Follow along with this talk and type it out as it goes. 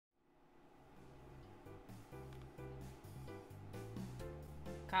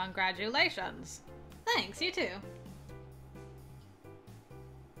Congratulations. Thanks, you too.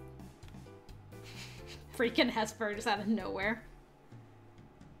 Freaking Hesper just out of nowhere.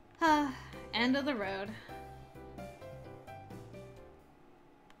 End of the road.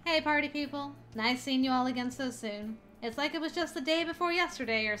 Hey party people, nice seeing you all again so soon. It's like it was just the day before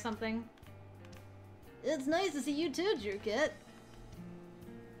yesterday or something. It's nice to see you too, Jerkette.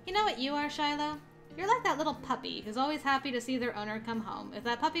 You know what you are, Shiloh? You're like that little puppy who's always happy to see their owner come home if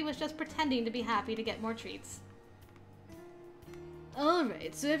that puppy was just pretending to be happy to get more treats.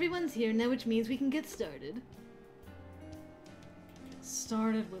 Alright, so everyone's here now, which means we can get started.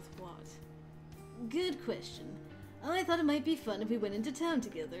 Started with what? Good question. I thought it might be fun if we went into town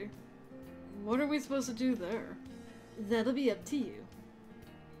together. What are we supposed to do there? That'll be up to you.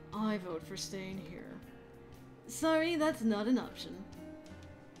 I vote for staying here. Sorry, that's not an option.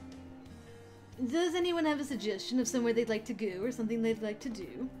 Does anyone have a suggestion of somewhere they'd like to go or something they'd like to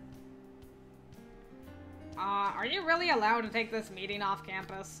do? Are you really allowed to take this meeting off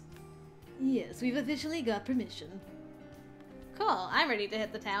campus? Yes, we've officially got permission. Cool, I'm ready to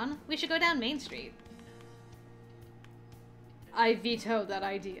hit the town. We should go down Main Street. I veto that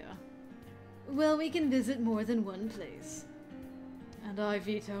idea. Well, we can visit more than one place. And I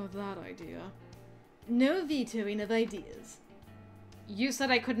veto that idea. No vetoing of ideas. You said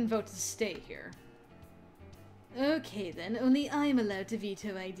I couldn't vote to stay here. Okay then, only I'm allowed to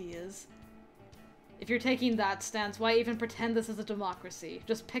veto ideas. If you're taking that stance, why even pretend this is a democracy?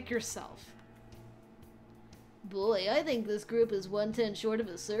 Just pick yourself. Boy, I think this group is 1/10 short of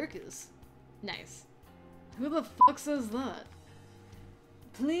a circus. Nice. Who the fuck says that?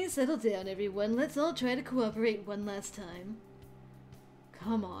 Please settle down, everyone. Let's all try to cooperate one last time.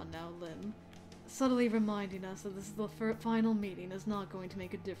 Come on now, Lynn. Subtly reminding us that this is the final meeting is not going to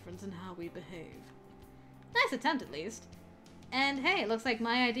make a difference in how we behave. Nice attempt, at least. And hey, looks like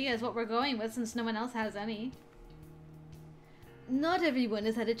my idea is what we're going with since no one else has any. Not everyone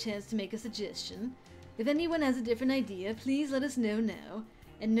has had a chance to make a suggestion. If anyone has a different idea, please let us know now.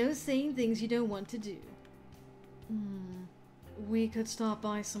 And no saying things you don't want to do. We could stop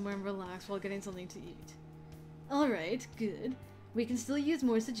by somewhere and relax while getting something to eat. Alright, good. We can still use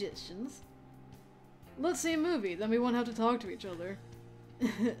more suggestions. Let's see a movie, then we won't have to talk to each other.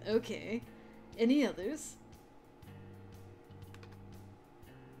 Okay. Any others?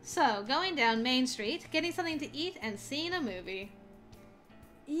 So, going down Main Street, getting something to eat, and seeing a movie.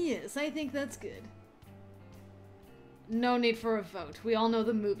 Yes, I think that's good. No need for a vote. We all know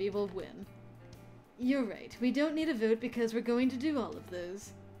the movie will win. You're right. We don't need a vote because we're going to do all of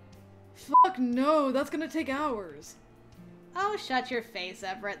those. Fuck no! That's gonna take hours! Oh, shut your face,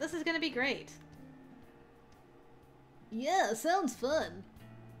 Everett. This is gonna be great. Yeah, sounds fun.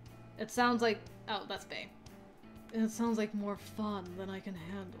 It sounds like... Oh, that's Bae. It sounds like more fun than I can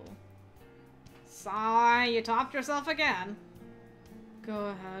handle. Sigh, you topped yourself again. Go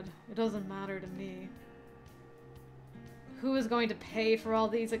ahead. It doesn't matter to me. Who is going to pay for all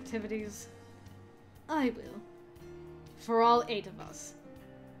these activities? I will. For all 8 of us.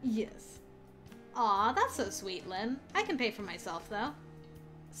 Yes. Aw, that's so sweet, Lynn. I can pay for myself, though.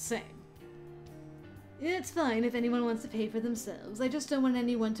 Same. It's fine if anyone wants to pay for themselves. I just don't want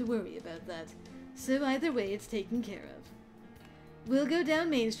anyone to worry about that. So either way, it's taken care of. We'll go down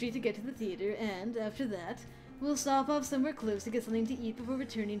Main Street to get to the theater, and after that, we'll stop off somewhere close to get something to eat before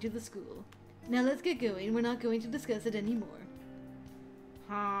returning to the school. Now let's get going. We're not going to discuss it anymore.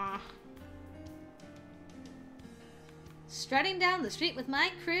 Strutting down the street with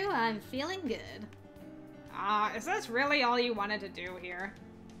my crew, I'm feeling good. Is this really all you wanted to do here?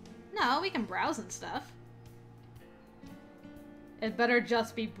 No, we can browse and stuff. It better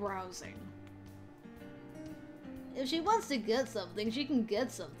just be browsing. If she wants to get something, she can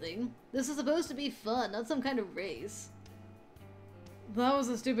get something. This is supposed to be fun, not some kind of race. That was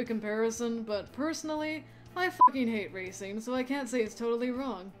a stupid comparison, but personally, I fucking hate racing, so I can't say it's totally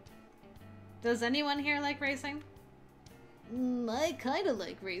wrong. Does anyone here like racing? I kinda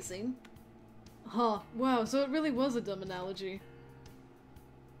like racing. Huh, wow, so it really was a dumb analogy.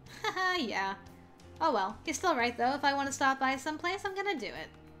 Haha, yeah. Oh well, you're still right though. If I want to stop by someplace, I'm gonna do it.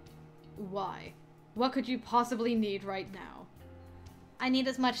 Why? What could you possibly need right now? I need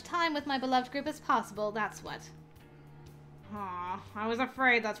as much time with my beloved group as possible, that's what. I was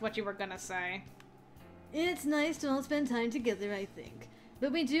afraid that's what you were gonna say. It's nice to all spend time together, I think.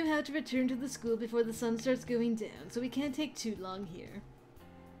 But we do have to return to the school before the sun starts going down, so we can't take too long here.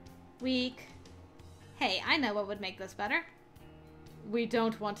 Weak. Hey, I know what would make this better. We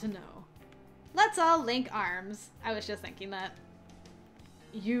don't want to know. Let's all link arms. I was just thinking that.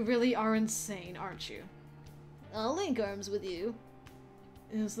 You really are insane, aren't you? I'll link arms with you.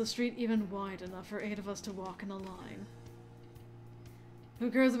 Is the street even wide enough for 8 of us to walk in a line? Who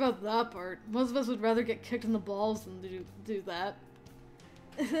cares about that part? Most of us would rather get kicked in the balls than do that.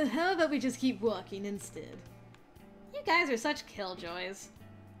 How about we just keep walking instead? You guys are such killjoys.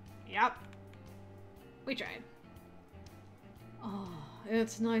 Yup. We tried. Oh,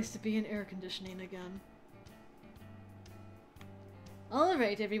 it's nice to be in air conditioning again.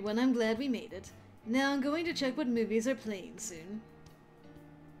 Alright everyone, I'm glad we made it. Now I'm going to check what movies are playing soon.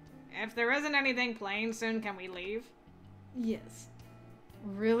 If there isn't anything playing soon, can we leave? Yes.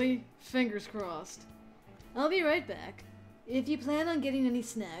 Really? Fingers crossed. I'll be right back. If you plan on getting any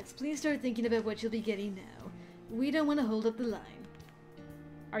snacks, please start thinking about what you'll be getting now. We don't want to hold up the line.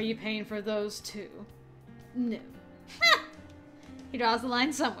 Are you paying for those too? No. He draws the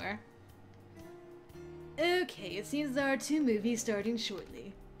line somewhere. Okay, it seems there are 2 movies starting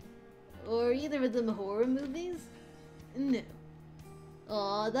shortly. Are either of them horror movies? No.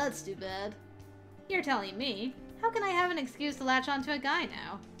 Aw, that's too bad. You're telling me. How can I have an excuse to latch onto a guy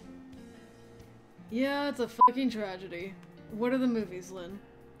now? Yeah, it's a fucking tragedy. What are the movies, Lynn?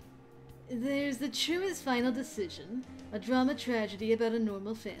 There's The Truest Final Decision, a drama tragedy about a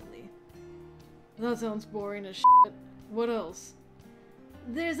normal family. That sounds boring as shit. What else?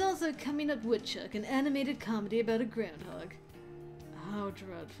 There's also Coming Up Woodchuck, an animated comedy about a groundhog. How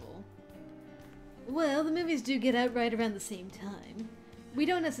dreadful. Well, the movies do get out right around the same time. We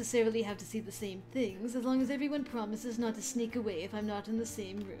don't necessarily have to see the same things, as long as everyone promises not to sneak away if I'm not in the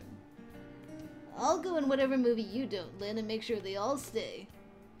same room. I'll go in whatever movie you don't, Lynn, and make sure they all stay.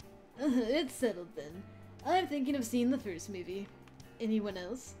 It's settled then. I'm thinking of seeing the first movie. Anyone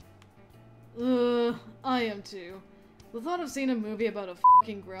else? I am too. The thought of seeing a movie about a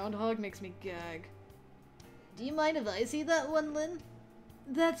fucking groundhog makes me gag. Do you mind if I see that one, Lynn?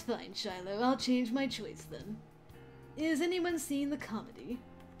 That's fine, Shiloh. I'll change my choice then. Is anyone seeing the comedy?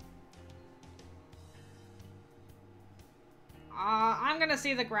 I'm gonna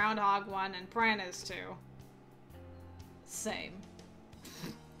see the groundhog one, and Bran is too. Same.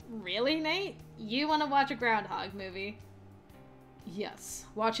 Really, Nate? You want to watch a groundhog movie? Yes.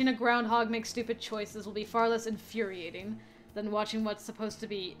 Watching a groundhog make stupid choices will be far less infuriating than watching what's supposed to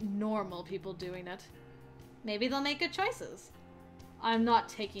be normal people doing it. Maybe they'll make good choices. I'm not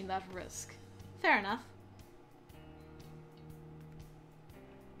taking that risk. Fair enough.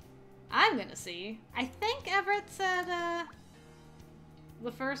 I'm gonna see. I think Everett said,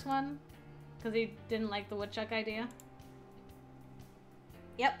 the first one, because he didn't like the woodchuck idea.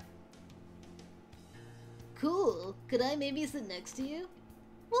 Yep. Cool. Could I maybe sit next to you?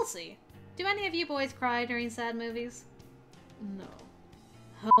 We'll see. Do any of you boys cry during sad movies? No.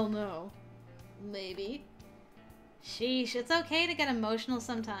 Hell no. Maybe. Sheesh, it's okay to get emotional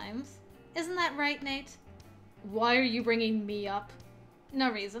sometimes. Isn't that right, Nate? Why are you bringing me up?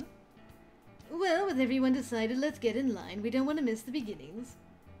 No reason. Well, with everyone decided, let's get in line. We don't want to miss the beginnings.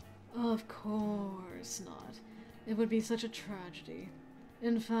 Of course not. It would be such a tragedy.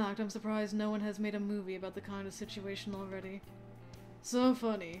 In fact, I'm surprised no one has made a movie about the kind of situation already. So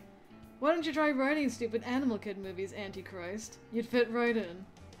funny. Why don't you try writing stupid Animal Kid movies, Antichrist? You'd fit right in.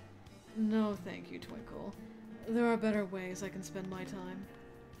 No, thank you, Twinkle. There are better ways I can spend my time.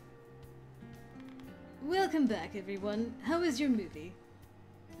 Welcome back, everyone. How was your movie?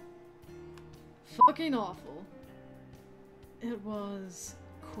 Fucking awful. It was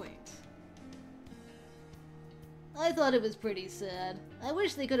quaint. I thought it was pretty sad. I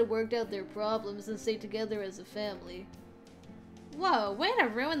wish they could have worked out their problems and stayed together as a family. Whoa, way to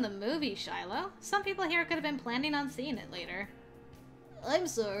ruin the movie, Shiloh. Some people here could have been planning on seeing it later. I'm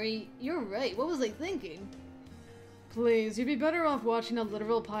sorry. You're right. What was I thinking? Please, you'd be better off watching a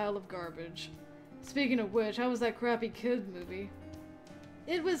literal pile of garbage. Speaking of which, how was that crappy kid movie?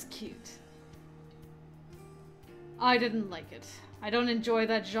 It was cute. I didn't like it. I don't enjoy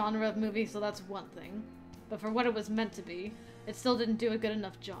that genre of movie, so that's one thing. But for what it was meant to be, it still didn't do a good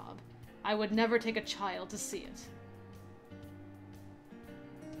enough job. I would never take a child to see it.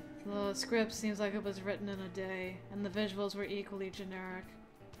 The script seems like it was written in a day, and the visuals were equally generic.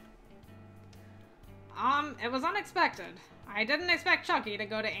 It was unexpected. I didn't expect Chucky to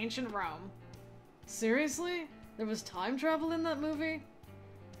go to ancient Rome. Seriously? There was time travel in that movie?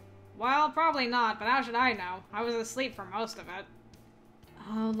 Well, probably not, but how should I know? I was asleep for most of it.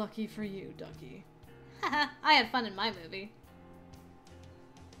 How lucky for you, Ducky. Haha, I had fun in my movie.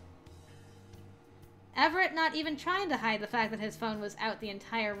 Everett not even trying to hide the fact that his phone was out the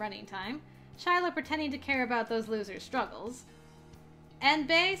entire running time. Shiloh pretending to care about those losers' struggles. And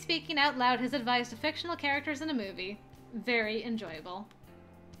Bay speaking out loud his advice to fictional characters in a movie. Very enjoyable.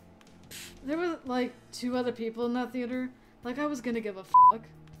 There were, like, 2 other people in that theater. Like I was gonna give a fuck.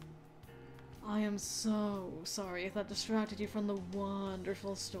 I am so sorry if that distracted you from the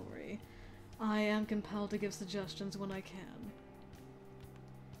wonderful story. I am compelled to give suggestions when I can.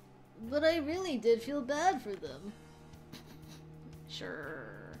 But I really did feel bad for them.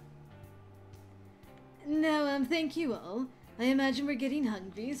 Sure. Now, thank you all. I imagine we're getting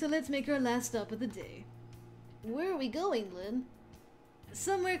hungry, so let's make our last stop of the day. Where are we going, Lynn?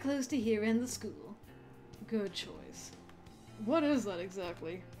 Somewhere close to here and the school. Good choice. What is that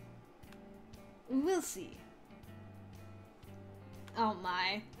exactly? We'll see. Oh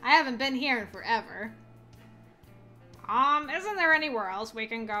my. I haven't been here in forever. Isn't there anywhere else we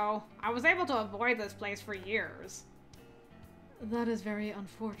can go? I was able to avoid this place for years. That is very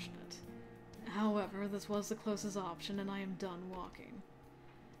unfortunate. However, this was the closest option and I am done walking.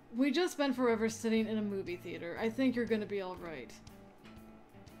 We just spent forever sitting in a movie theater. I think you're gonna be alright.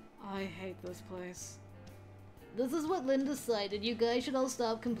 I hate this place. This is what Lynn decided. You guys should all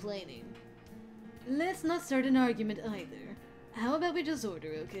stop complaining. Let's not start an argument either. How about we just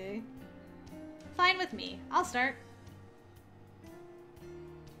order, okay? Fine with me. I'll start.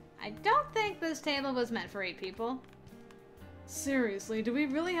 I don't think this table was meant for 8 people. Seriously, do we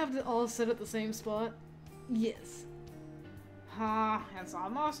really have to all sit at the same spot? Yes. It's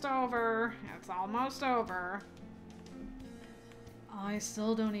almost over. It's almost over. I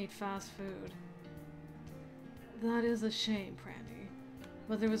still don't eat fast food. That is a shame, Pranny.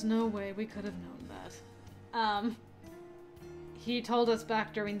 But there was no way we could have known that. He told us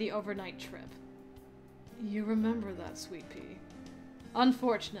back during the overnight trip. You remember that, Sweet Pea.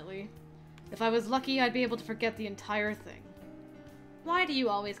 Unfortunately. If I was lucky, I'd be able to forget the entire thing. Why do you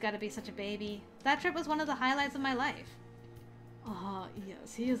always gotta be such a baby? That trip was one of the highlights of my life.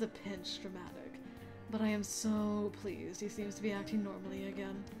 Yes, he is a pinch dramatic. But I am so pleased he seems to be acting normally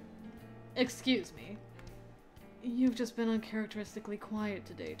again. Excuse me. You've just been uncharacteristically quiet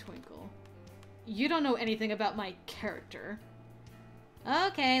today, Twinkle. You don't know anything about my character.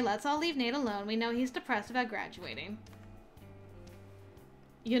 Okay, let's all leave Nate alone. We know he's depressed about graduating.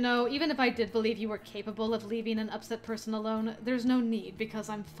 You know, even if I did believe you were capable of leaving an upset person alone, there's no need because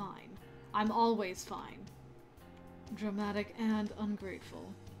I'm fine. I'm always fine. Dramatic and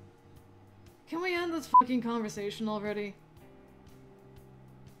ungrateful. Can we end this fucking conversation already?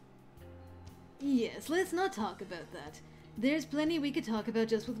 Yes, let's not talk about that. There's plenty we could talk about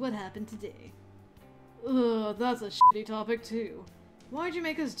just with what happened today. Ugh, that's a shitty topic too. Why'd you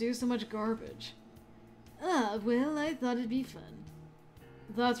make us do so much garbage? Well, I thought it'd be fun.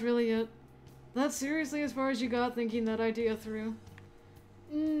 That's really it? That's seriously as far as you got thinking that idea through?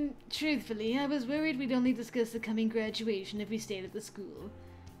 Truthfully, I was worried we'd only discuss the coming graduation if we stayed at the school.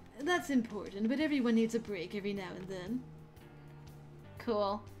 That's important, but everyone needs a break every now and then.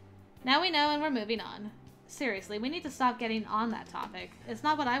 Cool. Now we know and we're moving on. Seriously, we need to stop getting on that topic. It's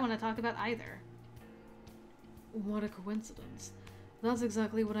not what I want to talk about either. What a coincidence. That's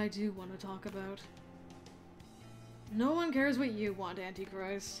exactly what I do want to talk about. No one cares what you want,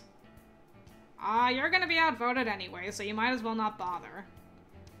 Antichrist. You're gonna be outvoted anyway, so you might as well not bother.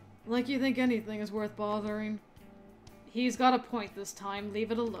 Like you think anything is worth bothering. He's got a point this time,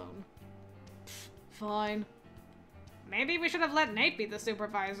 leave it alone. Pfft, fine. Maybe we should have let Nate be the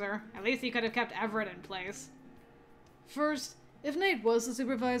supervisor. At least he could have kept Everett in place. First, if Nate was the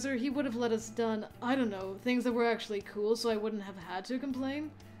supervisor, he would have let us done, I don't know, things that were actually cool so I wouldn't have had to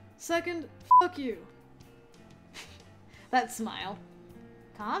complain. Second, fuck you. That smile.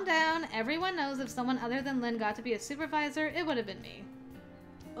 Calm down. Everyone knows if someone other than Lynn got to be a supervisor, it would have been me.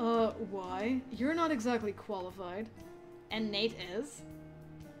 Why? You're not exactly qualified. And Nate is?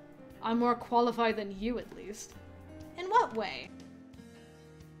 I'm more qualified than you, at least. In what way?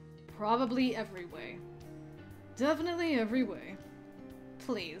 Probably every way. Definitely every way.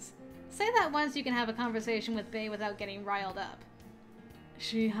 Please. Say that once you can have a conversation with Bae without getting riled up.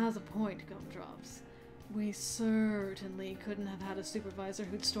 She has a point, Gumdrops. We certainly couldn't have had a supervisor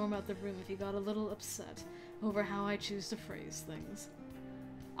who'd storm out the room if he got a little upset over how I choose to phrase things.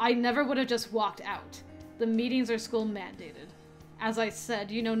 I never would have just walked out. The meetings are school mandated. As I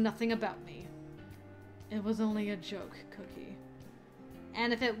said, you know nothing about me. It was only a joke, Cookie.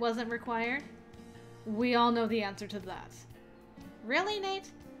 And if it wasn't required? We all know the answer to that. Really,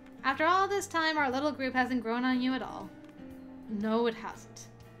 Nate? After all this time, our little group hasn't grown on you at all. No, it hasn't.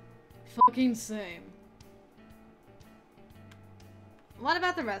 Fucking same. What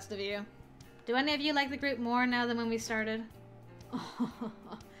about the rest of you? Do any of you like the group more now than when we started?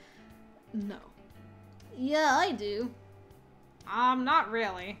 No. Yeah, I do. Not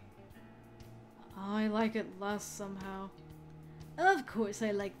really. I like it less somehow. Of course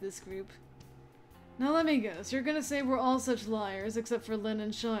I like this group. Now let me guess, you're gonna say we're all such liars except for Lynn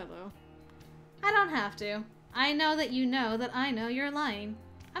and Shiloh. I don't have to. I know that I know you're lying.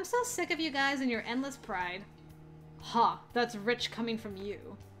 I'm so sick of you guys and your endless pride. Ha, that's rich coming from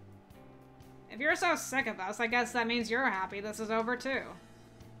you. If you're so sick of us, I guess that means you're happy this is over too.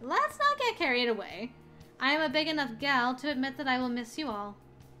 Let's not get carried away. I am a big enough gal to admit that I will miss you all.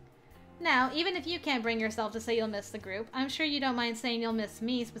 Now, even if you can't bring yourself to say you'll miss the group, I'm sure you don't mind saying you'll miss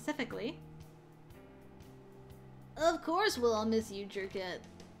me specifically. Of course we'll all miss you, Jerkette.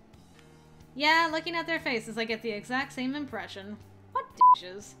 Yeah, looking at their faces, I get the exact same impression. What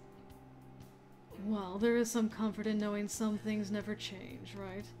douches. Well, there is some comfort in knowing some things never change,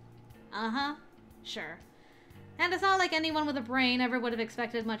 right? Uh-huh. Sure. And it's not like anyone with a brain ever would have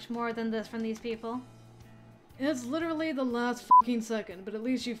expected much more than this from these people. It's literally the last fucking second, but at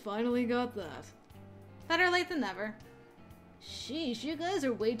least you finally got that. Better late than never. Sheesh, you guys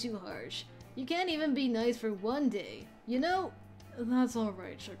are way too harsh. You can't even be nice for one day. You know? That's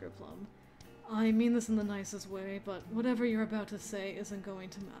alright, Sugar Plum. I mean this in the nicest way, but whatever you're about to say isn't going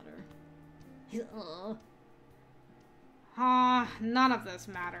to matter. Aw. None of this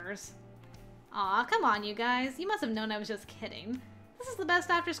matters. Aw, come on, you guys. You must have known I was just kidding. This is the best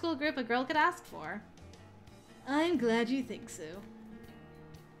after-school group a girl could ask for. I'm glad you think so.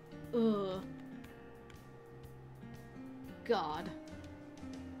 Ugh. God.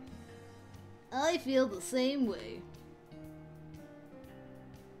 I feel the same way.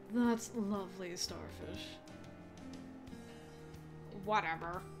 That's lovely, Starfish.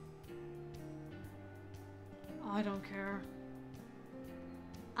 Whatever. I don't care.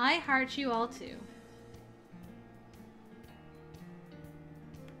 I heart you all too.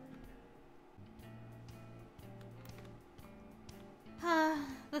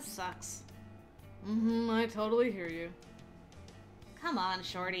 This sucks. I totally hear you. Come on,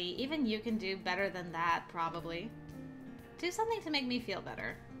 Shorty. Even you can do better than that, probably. Do something to make me feel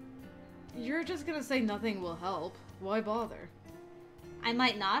better. You're just gonna say nothing will help. Why bother? I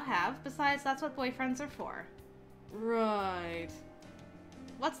might not have. Besides, that's what boyfriends are for. Right.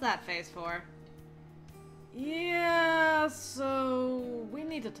 What's that face for? Yeah, so we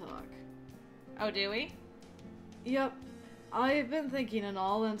need to talk. Oh, do we? Yep. I've been thinking and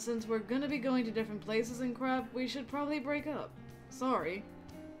all, and since we're gonna be going to different places and crap, we should probably break up. Sorry.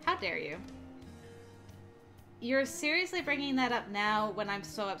 How dare you? You're seriously bringing that up now when I'm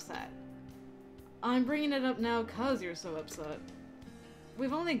so upset. I'm bringing it up now 'cause you're so upset.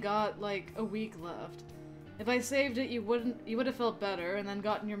 We've only got, like, a week left. If I saved it, you would have felt better and then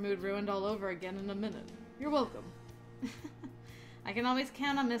gotten your mood ruined all over again in a minute. You're welcome. I can always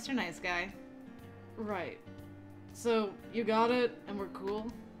count on Mr. Nice Guy. Right. So, you got it, and we're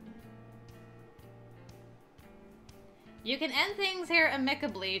cool? You can end things here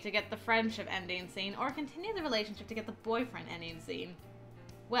amicably to get the friendship ending scene, or continue the relationship to get the boyfriend ending scene.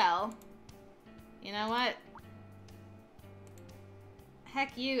 Well, you know what?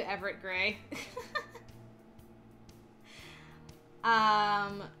 Heck you, Everett Gray.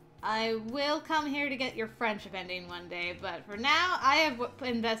 I will come here to get your friendship ending one day, but for now, I have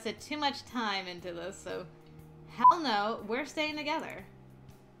invested too much time into this, so hell no, we're staying together.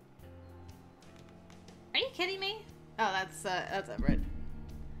 Are you kidding me? Oh, that's Everett.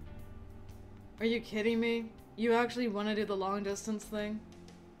 Are you kidding me? You actually want to do the long distance thing?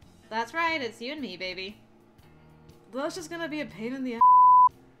 That's right, it's you and me, baby. That's just gonna be a pain in the ass.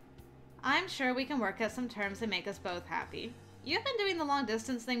 I'm sure we can work out some terms that make us both happy. You've been doing the long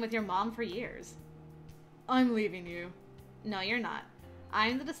distance thing with your mom for years. I'm leaving you. No, you're not.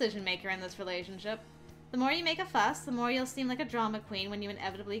 I'm the decision maker in this relationship. The more you make a fuss, the more you'll seem like a drama queen when you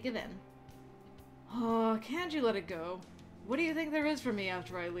inevitably give in. Oh, can't you let it go? What do you think there is for me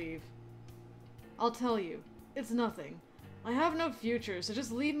after I leave? I'll tell you. It's nothing. I have no future, so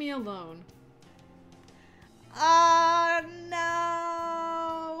just leave me alone. Oh,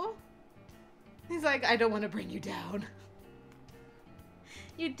 no! He's like, I don't want to bring you down.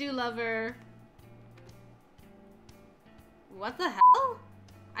 You do love her. What the hell?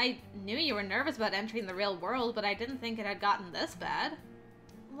 I knew you were nervous about entering the real world, but I didn't think it had gotten this bad.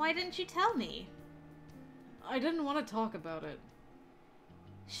 Why didn't you tell me? I didn't want to talk about it.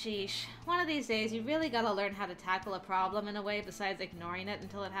 Sheesh. One of these days, you really gotta learn how to tackle a problem in a way besides ignoring it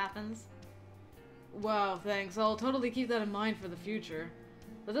until it happens. Wow, thanks. I'll totally keep that in mind for the future.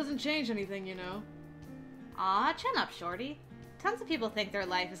 That doesn't change anything, you know. Aw, chin up, Shorty. Tons of people think their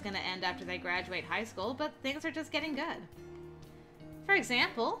life is gonna end after they graduate high school, but things are just getting good. For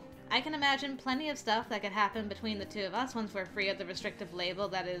example, I can imagine plenty of stuff that could happen between the two of us once we're free of the restrictive label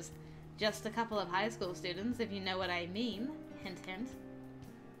that is just a couple of high school students, if you know what I mean. Hint, hint.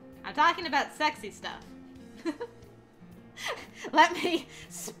 I'm talking about sexy stuff. Let me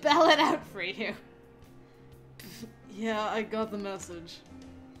spell it out for you. Yeah, I got the message.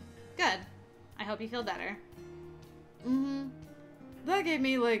 Good. I hope you feel better. Mm-hmm. That gave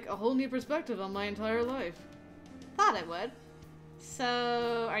me, like, a whole new perspective on my entire life. Thought it would.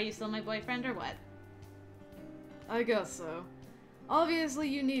 So, are you still my boyfriend or what? I guess so. Obviously,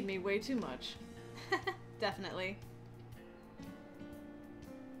 you need me way too much. Definitely.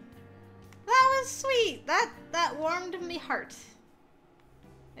 That was sweet. That warmed my heart.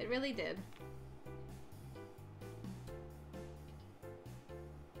 It really did.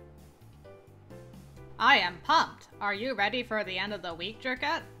 I am pumped. Are you ready for the end of the week,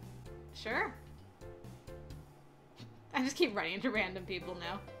 Jerkette? Sure. I just keep running into random people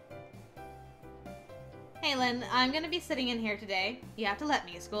now. Hey Lynn, I'm gonna be sitting in here today. You have to let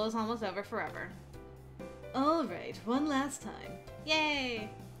me. School is almost over forever. Alright, one last time. Yay!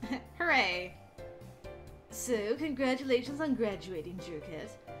 Hooray! So, congratulations on graduating,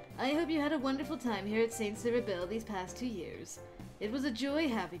 Jerkette. I hope you had a wonderful time here at St. Cyribille these past 2 years. It was a joy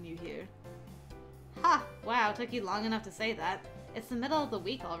having you here. Ha! Wow, took you long enough to say that. It's the middle of the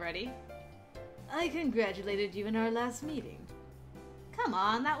week already. I congratulated you in our last meeting. Come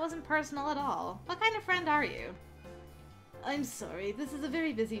on, that wasn't personal at all. What kind of friend are you? I'm sorry, this is a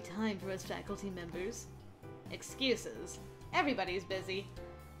very busy time for us faculty members. Excuses. Everybody's busy.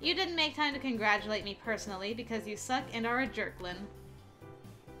 You didn't make time to congratulate me personally because you suck and are a jerklin.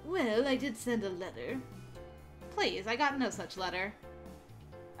 Well, I did send a letter. Please, I got no such letter.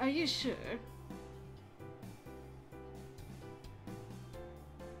 Are you sure?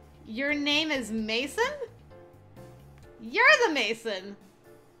 Your name is Mason? You're the Mason!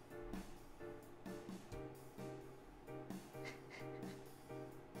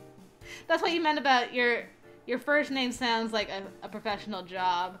 That's what you meant about your first name sounds like a professional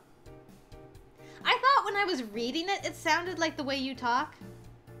job. I thought when I was reading it, it sounded like the way you talk.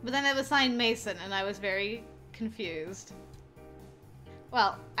 But then it was signed Mason, and I was very confused.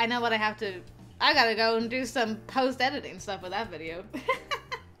 Well, I know what I have to... I gotta go and do some post-editing stuff with that video.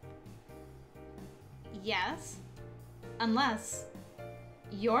 Yes. Unless...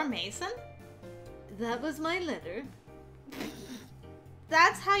 You're Mason? That was my letter.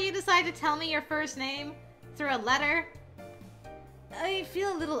 That's how you decide to tell me your first name? Through a letter? I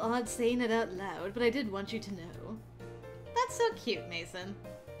feel a little odd saying it out loud, but I did want you to know. That's so cute, Mason.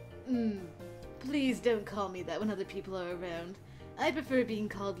 Please don't call me that when other people are around. I prefer being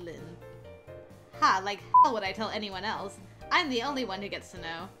called Lynn. Ha, like hell would I tell anyone else. I'm the only one who gets to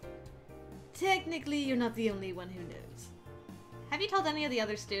know. Technically, you're not the only one who knows. Have you told any of the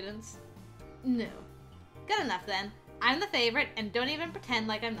other students? No. Good enough then. I'm the favorite, and don't even pretend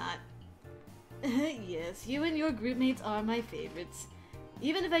like I'm not. Yes, you and your group mates are my favorites.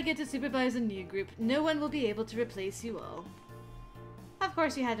 Even if I get to supervise a new group, no one will be able to replace you all. Of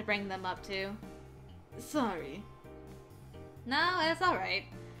course you had to bring them up too. Sorry. No, it's alright.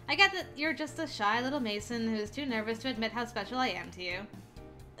 I get that you're just a shy little Mason who's too nervous to admit how special I am to you.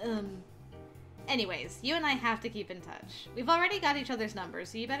 Anyways, you and I have to keep in touch. We've already got each other's numbers,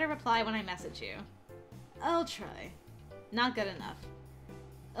 so you better reply when I message you. I'll try. Not good enough.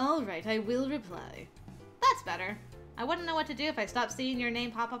 Alright, I will reply. That's better. I wouldn't know what to do if I stopped seeing your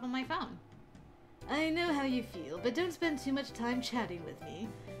name pop up on my phone. I know how you feel, but don't spend too much time chatting with me.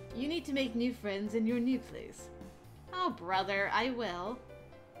 You need to make new friends in your new place. Oh, brother, I will.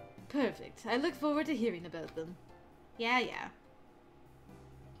 Perfect. I look forward to hearing about them. Yeah.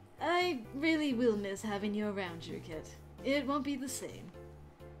 I really will miss having you around, Jerkette. It won't be the same.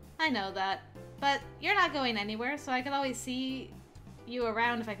 I know that. But you're not going anywhere, so I could always see you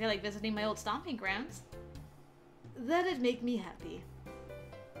around if I feel like visiting my old stomping grounds. That'd make me happy.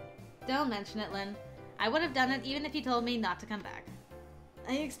 Don't mention it, Lynn. I would have done it even if you told me not to come back.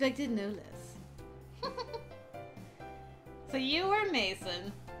 I expected no less. So you were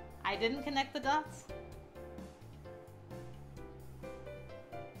Mason. I didn't connect the dots.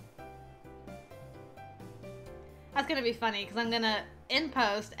 That's gonna be funny, because I'm gonna, in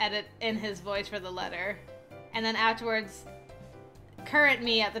post, edit in his voice for the letter. And then afterwards, current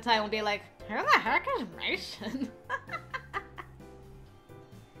me at the time will be like, who the heck is Mason?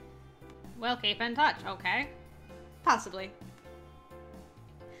 We'll keep in touch, okay? Possibly.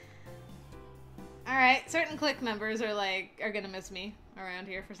 Alright, certain clique members are gonna miss me around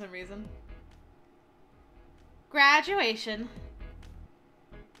here for some reason. Graduation.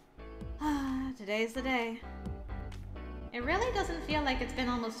 Today's the day. It really doesn't feel like it's been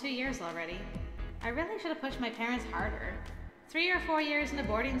almost 2 years already. I really should have pushed my parents harder. 3 or 4 years in a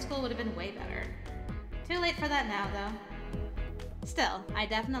boarding school would have been way better. Too late for that now, though. Still, I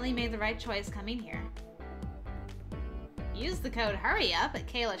definitely made the right choice coming here. Use the code HURRYUP at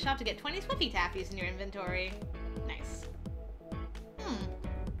Kayla's shop to get 20 Swiffy Taffies in your inventory. Nice.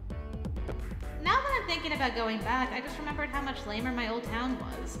 Now that I'm thinking about going back, I just remembered how much lamer my old town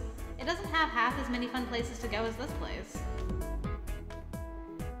was. It doesn't have half as many fun places to go as this place.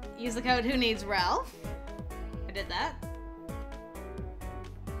 Use the code WHONEEdsRalph. I did that.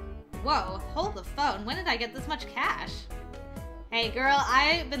 Whoa, hold the phone. When did I get this much cash? Hey girl,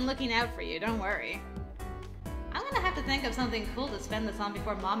 I've been looking out for you, don't worry. I'm gonna have to think of something cool to spend this on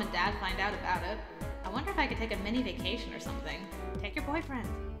before mom and dad find out about it. I wonder if I could take a mini vacation or something. Take your boyfriend.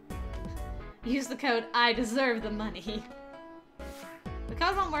 Use the code IDESERVETHEMONEY. The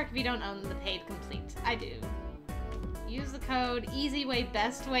code won't work if you don't own the paid complete. I do. Use the code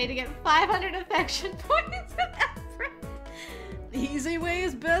EASYWAYBESTWAY to get 500 affection points at Everett. Easy way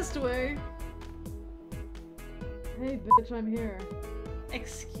is best way. Hey bitch, I'm here.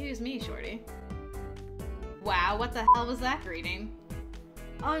 Excuse me, shorty. Wow, what the hell was that greeting?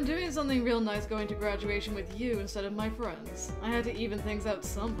 I'm doing something real nice going to graduation with you instead of my friends. I had to even things out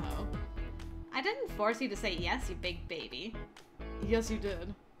somehow. I didn't force you to say yes, you big baby. Yes, you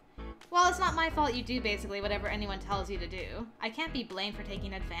did. Well, it's not my fault you do basically whatever anyone tells you to do. I can't be blamed for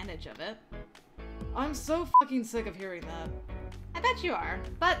taking advantage of it. I'm so fucking sick of hearing that. I bet you are,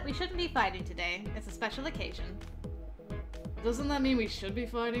 but we shouldn't be fighting today. It's a special occasion. Doesn't that mean we should be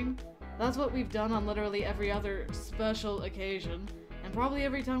fighting? That's what we've done on literally every other special occasion, and probably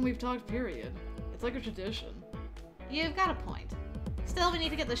every time we've talked, period. It's like a tradition. You've got a point. Still, we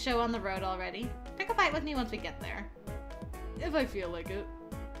need to get the show on the road already. Pick a fight with me once we get there. If I feel like it.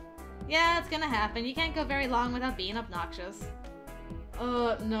 Yeah, it's gonna happen. You can't go very long without being obnoxious.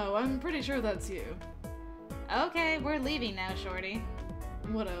 No, I'm pretty sure that's you. Okay, we're leaving now, shorty.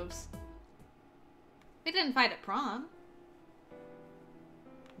 Whatevs. We didn't fight at prom.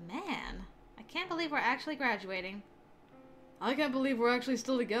 Man, I can't believe we're actually graduating. I can't believe we're actually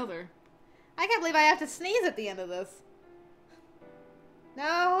still together. I can't believe I have to sneeze at the end of this.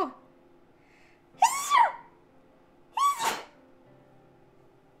 No!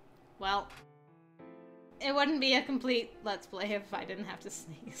 Well, it wouldn't be a complete Let's Play if I didn't have to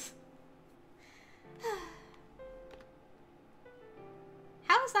sneeze.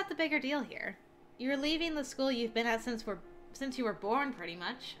 How is that the bigger deal here? You're leaving the school you've been at since you were born, pretty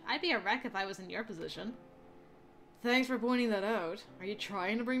much. I'd be a wreck if I was in your position. Thanks for pointing that out. Are you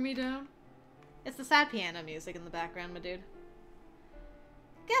trying to bring me down? It's the sad piano music in the background, my dude.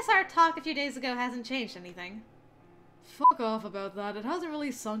 Guess our talk a few days ago hasn't changed anything. Fuck off about that. It hasn't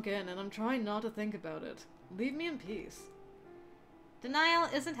really sunk in, and I'm trying not to think about it. Leave me in peace. Denial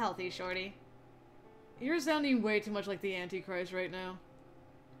isn't healthy, shorty. You're sounding way too much like the Antichrist right now.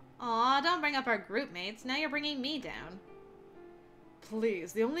 Aw, don't bring up our group mates. Now you're bringing me down.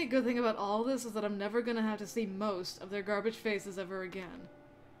 Please, the only good thing about all this is that I'm never gonna have to see most of their garbage faces ever again.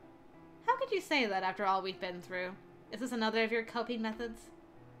 How could you say that after all we've been through? Is this another of your coping methods?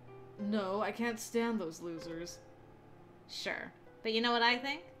 No, I can't stand those losers. Sure. But you know what I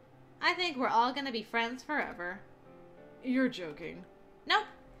think? I think we're all gonna be friends forever. You're joking. Nope.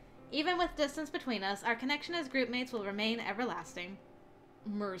 Even with distance between us, our connection as group mates will remain everlasting.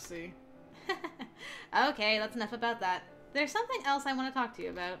 Mercy. Okay, that's enough about that. There's something else I want to talk to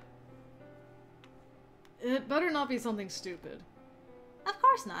you about. It better not be something stupid. Of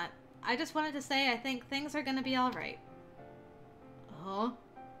course not. I just wanted to say I think things are gonna be alright. Huh?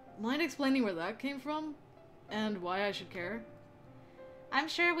 Mind explaining where that came from? And why I should care? I'm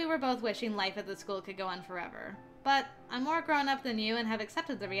sure we were both wishing life at the school could go on forever, but I'm more grown up than you and have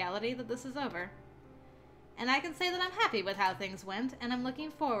accepted the reality that this is over. And I can say that I'm happy with how things went, and I'm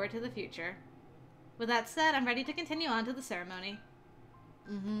looking forward to the future. With that said, I'm ready to continue on to the ceremony.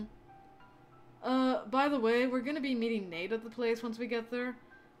 By the way, we're gonna be meeting Nate at the place once we get there.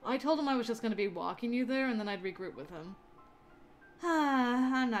 I told him I was just gonna be walking you there, and then I'd regroup with him.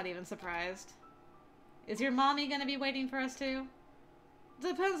 I'm not even surprised. Is your mommy gonna be waiting for us too?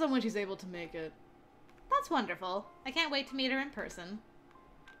 Depends on when she's able to make it. That's wonderful. I can't wait to meet her in person.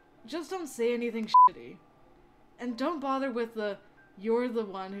 Just don't say anything shitty. And don't bother with the, "You're the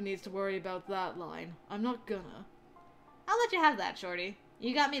one who needs to worry about that" line. I'm not gonna. I'll let you have that, shorty.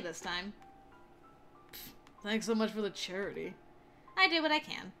 You got me this time. Thanks so much for the charity. I do what I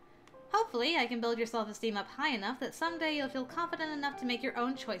can. Hopefully, I can build your self-esteem up high enough that someday you'll feel confident enough to make your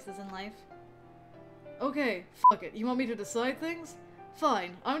own choices in life. Okay, fuck it. You want me to decide things?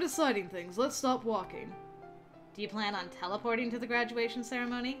 Fine, I'm deciding things. Let's stop walking. Do you plan on teleporting to the graduation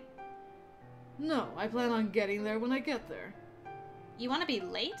ceremony? No, I plan on getting there when I get there. You want to be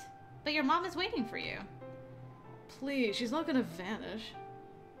late? But your mom is waiting for you. Please, she's not gonna vanish.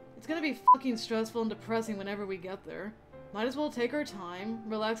 It's gonna be fucking stressful and depressing whenever we get there. Might as well take our time,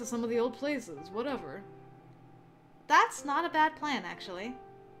 relax at some of the old places, whatever. That's not a bad plan, actually.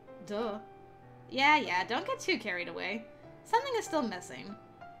 Duh. Yeah, don't get too carried away. Something is still missing.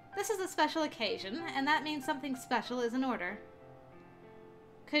 This is a special occasion, and that means something special is in order.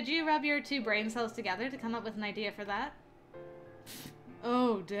 Could you rub your two brain cells together to come up with an idea for that?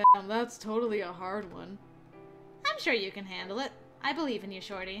 Oh, damn, that's totally a hard one. I'm sure you can handle it. I believe in you,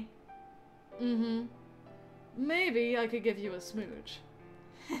 Shorty. Mm-hmm. Maybe I could give you a smooch.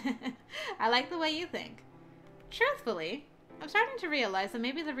 I like the way you think. Truthfully, I'm starting to realize that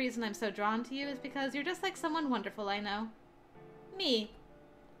maybe the reason I'm so drawn to you is because you're just like someone wonderful I know. Me.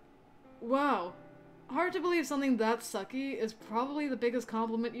 Wow. Hard to believe something that sucky is probably the biggest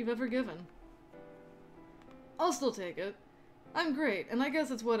compliment you've ever given. I'll still take it. I'm great, and I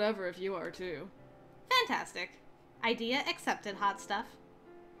guess it's whatever if you are too. Fantastic. Idea accepted, hot stuff.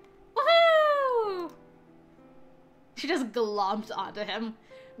 Woohoo! She just glomped onto him.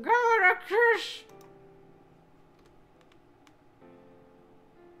 Give it a kiss!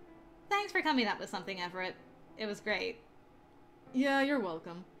 Thanks for coming up with something, Everett. It was great. Yeah, you're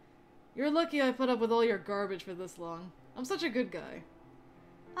welcome. You're lucky I put up with all your garbage for this long. I'm such a good guy.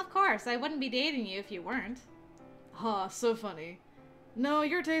 Of course, I wouldn't be dating you if you weren't. Ha, so funny. No,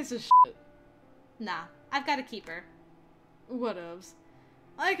 your taste is shit. Nah, I've got a keeper. Whatevs.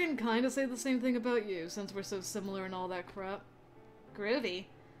 I can kinda say the same thing about you, since we're so similar and all that crap. Groovy.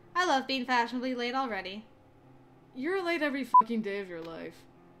 I love being fashionably late already. You're late every fucking day of your life.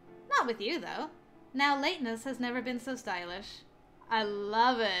 Not with you, though. Now, lateness has never been so stylish. I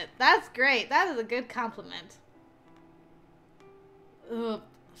love it. That's great. That is a good compliment.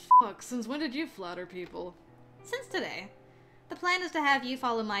 Fuck, since when did you flatter people? Since today. The plan is to have you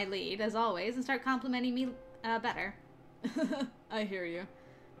follow my lead, as always, and start complimenting me better. I hear you.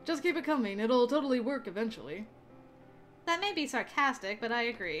 Just keep it coming. It'll totally work eventually. That may be sarcastic, but I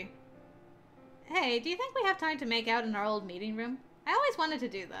agree. Hey, do you think we have time to make out in our old meeting room? I always wanted to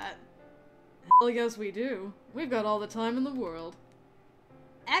do that. Hell yes we do. We've got all the time in the world.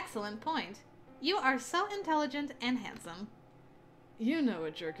 Excellent point. You are so intelligent and handsome. You know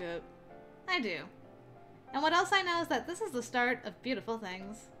it, jerkette. I do. And what else I know is that this is the start of beautiful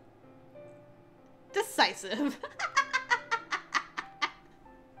things. Decisive.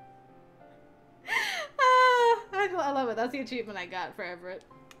 I love it. That's the achievement I got for Everett.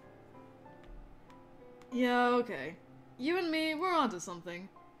 Yeah, okay. You and me, we're onto something.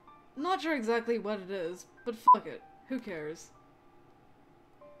 Not sure exactly what it is, but fuck it. Who cares?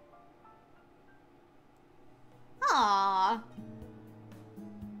 Aww.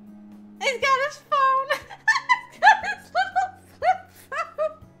 He's got his phone. He's got his little flip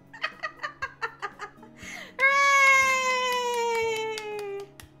phone. Hooray!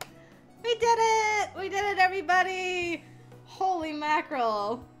 We did it! We did it, everybody! Holy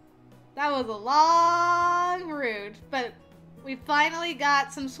mackerel. That was a long route, but we finally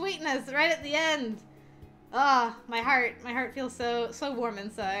got some sweetness right at the end. Ah, my heart feels so warm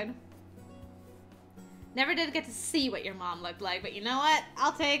inside. Never did get to see what your mom looked like, but you know what?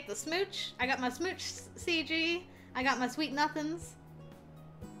 I'll take the smooch. I got my smooch CG. I got my sweet nothings.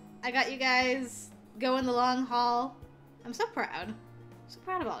 I got you guys going the long haul. I'm so proud. So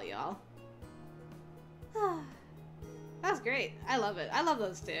proud of all y'all. That was great. I love it. I love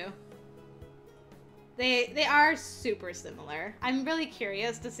those two. They are super similar. I'm really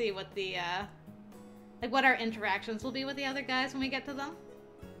curious to see what the like what our interactions will be with the other guys when we get to them.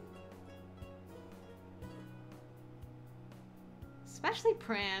 Especially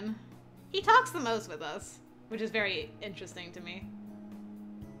Pran. He talks the most with us, which is very interesting to me.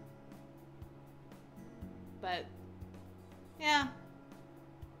 But yeah.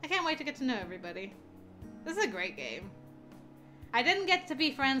 I can't wait to get to know everybody. This is a great game. I didn't get to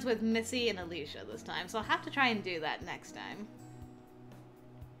be friends with Missy and Alicia this time, so I'll have to try and do that next time.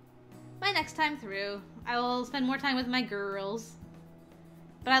 My next time through, I will spend more time with my girls.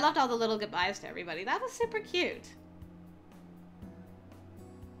 But I loved all the little goodbyes to everybody. That was super cute.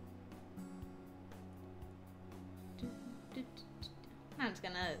 I'm just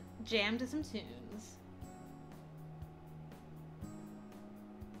gonna jam to some tunes.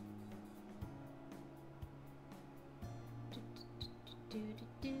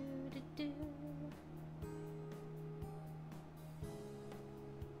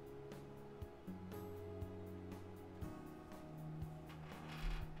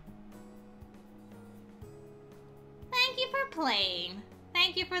 Thank you for playing.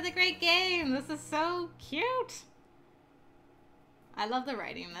 Thank you for the great game. This is so cute. I love the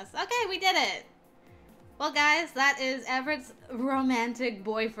writing in this. Okay, we did it. Well, guys, that is Everett's romantic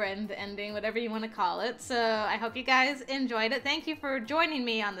boyfriend ending, whatever you want to call it. So I hope you guys enjoyed it. Thank you for joining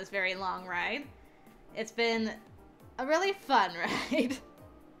me on this very long ride. It's been a really fun ride.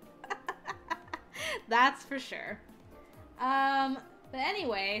 That's for sure. But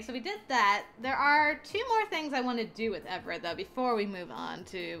anyway, so we did that. There are 2 more things I want to do with Everett, though, before we move on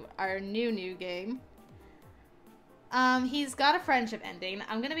to our new game. He's got a friendship ending.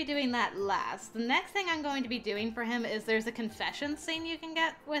 I'm going to be doing that last. The next thing I'm going to be doing for him is there's a confession scene you can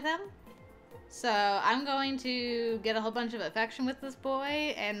get with him. So I'm going to get a whole bunch of affection with this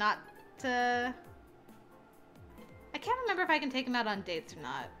boy and not to... I can't remember if I can take him out on dates or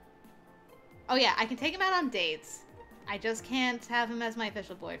not. Oh yeah, I can take him out on dates. I just can't have him as my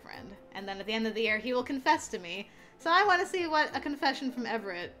official boyfriend. And then at the end of the year, he will confess to me. So I want to see what a confession from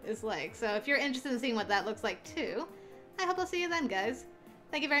Everett is like. So if you're interested in seeing what that looks like too, I hope I'll see you then, guys.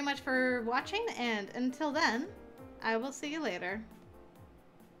 Thank you very much for watching, and until then, I will see you later.